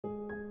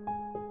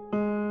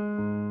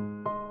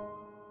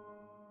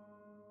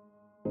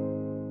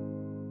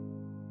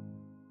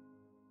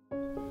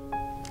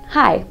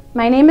Hi,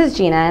 my name is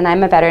Gina and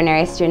I'm a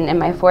veterinary student in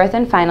my 4th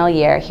and final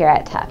year here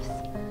at Tufts.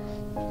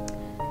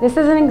 This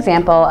is an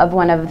example of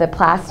one of the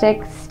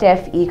plastic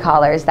stiff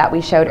e-collars that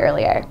we showed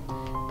earlier.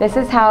 This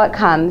is how it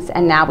comes,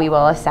 and now we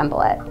will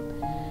assemble it.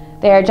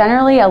 They are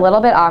generally a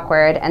little bit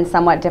awkward and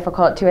somewhat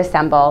difficult to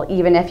assemble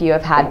even if you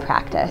have had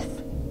practice.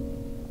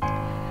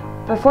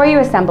 Before you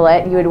assemble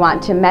it, you would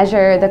want to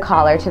measure the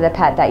collar to the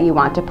pet that you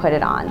want to put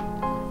it on.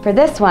 For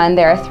this one,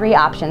 there are 3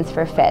 options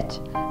for fit.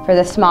 For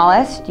the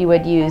smallest, you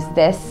would use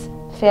this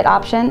fit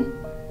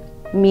option,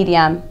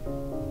 medium,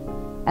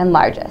 and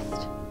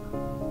largest.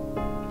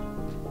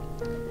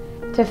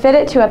 To fit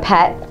it to a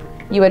pet,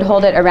 you would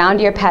hold it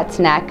around your pet's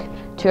neck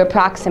to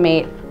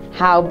approximate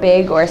how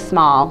big or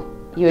small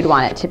you would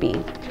want it to be.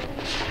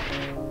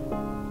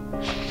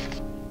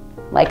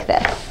 Like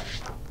this.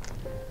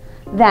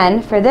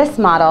 Then, for this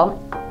model,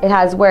 it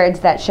has words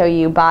that show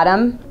you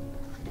bottom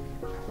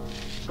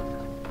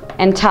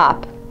and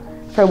top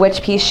for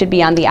which piece should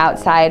be on the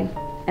outside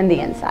and the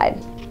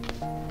inside.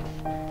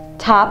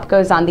 Top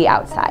goes on the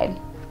outside.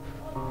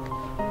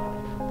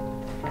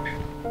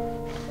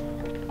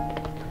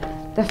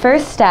 The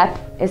first step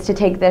is to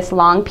take this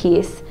long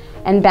piece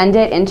and bend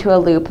it into a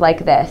loop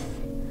like this.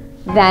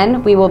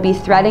 Then we will be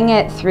threading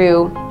it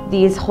through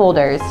these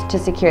holders to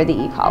secure the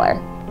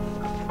e-collar.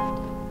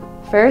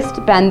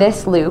 First, bend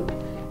this loop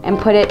and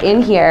put it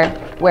in here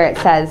where it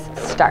says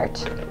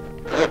start.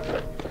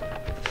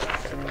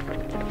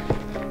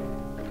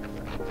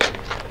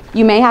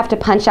 You may have to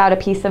punch out a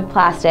piece of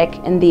plastic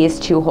in these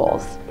 2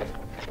 holes.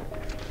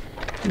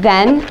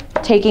 Then,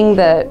 taking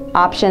the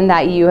option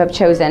that you have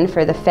chosen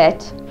for the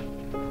fit,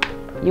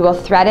 you will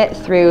thread it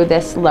through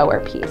this lower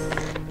piece.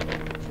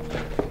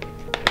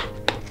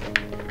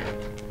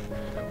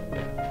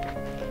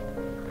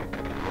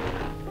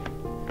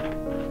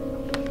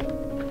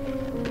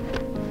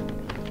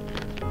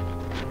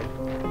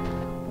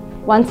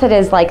 Once it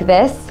is like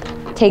this,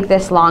 take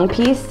this long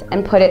piece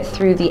and put it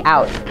through the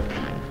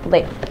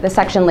the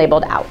section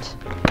labeled out.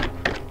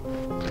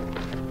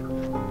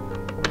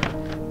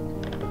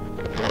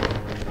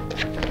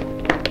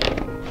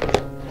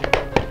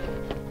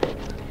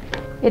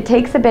 It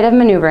takes a bit of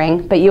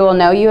maneuvering, but you will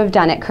know you have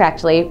done it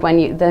correctly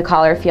when the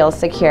collar feels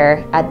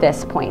secure at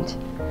this point.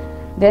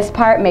 This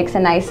part makes a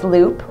nice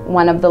loop,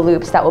 one of the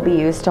loops that will be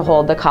used to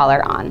hold the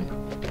collar on.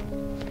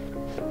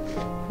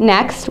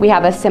 Next, we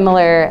have a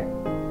similar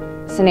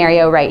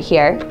scenario right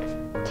here.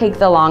 Take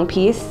the long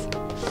piece,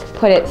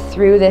 put it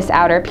through this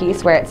outer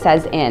piece where it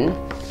says in.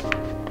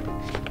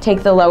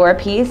 Take the lower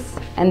piece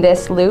and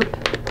this loop,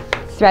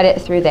 thread it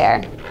through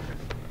there.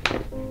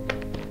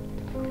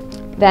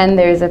 Then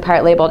there's a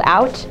part labeled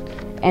out,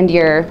 and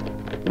your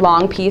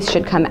long piece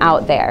should come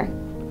out there.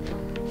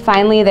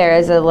 Finally, there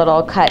is a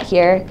little cut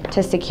here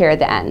to secure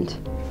the end.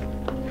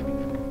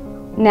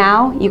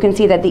 Now you can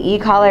see that the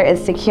e-collar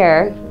is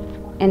secure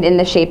and in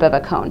the shape of a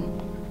cone.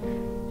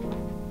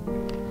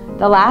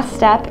 The last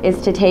step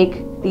is to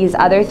take these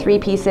other 3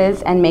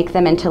 pieces and make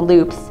them into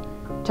loops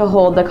to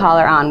hold the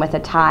collar on with a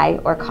tie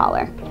or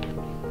collar.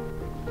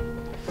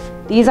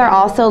 These are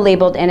also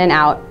labeled in and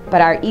out, but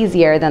are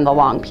easier than the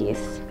long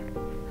piece.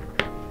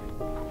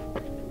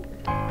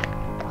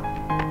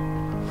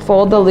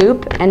 Fold the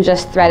loop and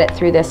just thread it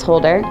through this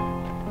holder.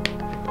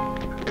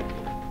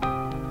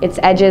 Its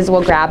edges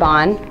will grab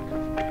on,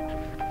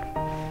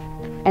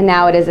 and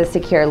now it is a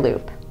secure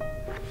loop.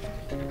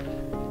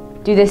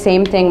 Do the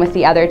same thing with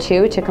the other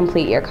 2 to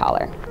complete your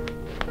collar.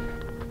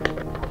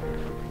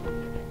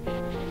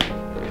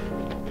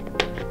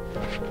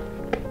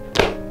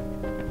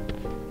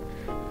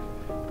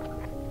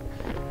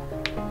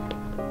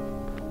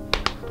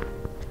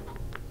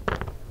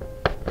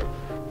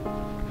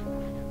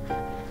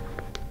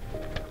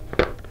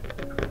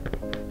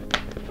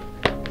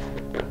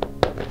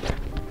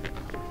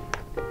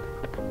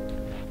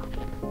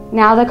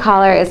 Now the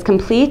collar is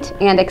complete,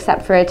 and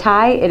except for a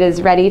tie, it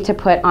is ready to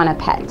put on a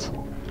pet.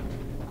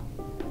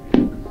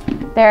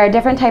 There are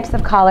different types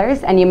of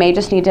collars, and you may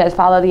just need to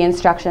follow the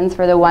instructions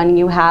for the one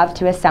you have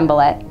to assemble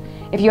it.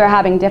 If you are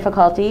having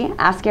difficulty,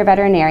 ask your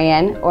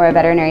veterinarian or a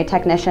veterinary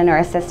technician or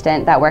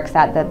assistant that works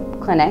at the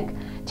clinic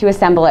to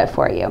assemble it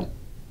for you.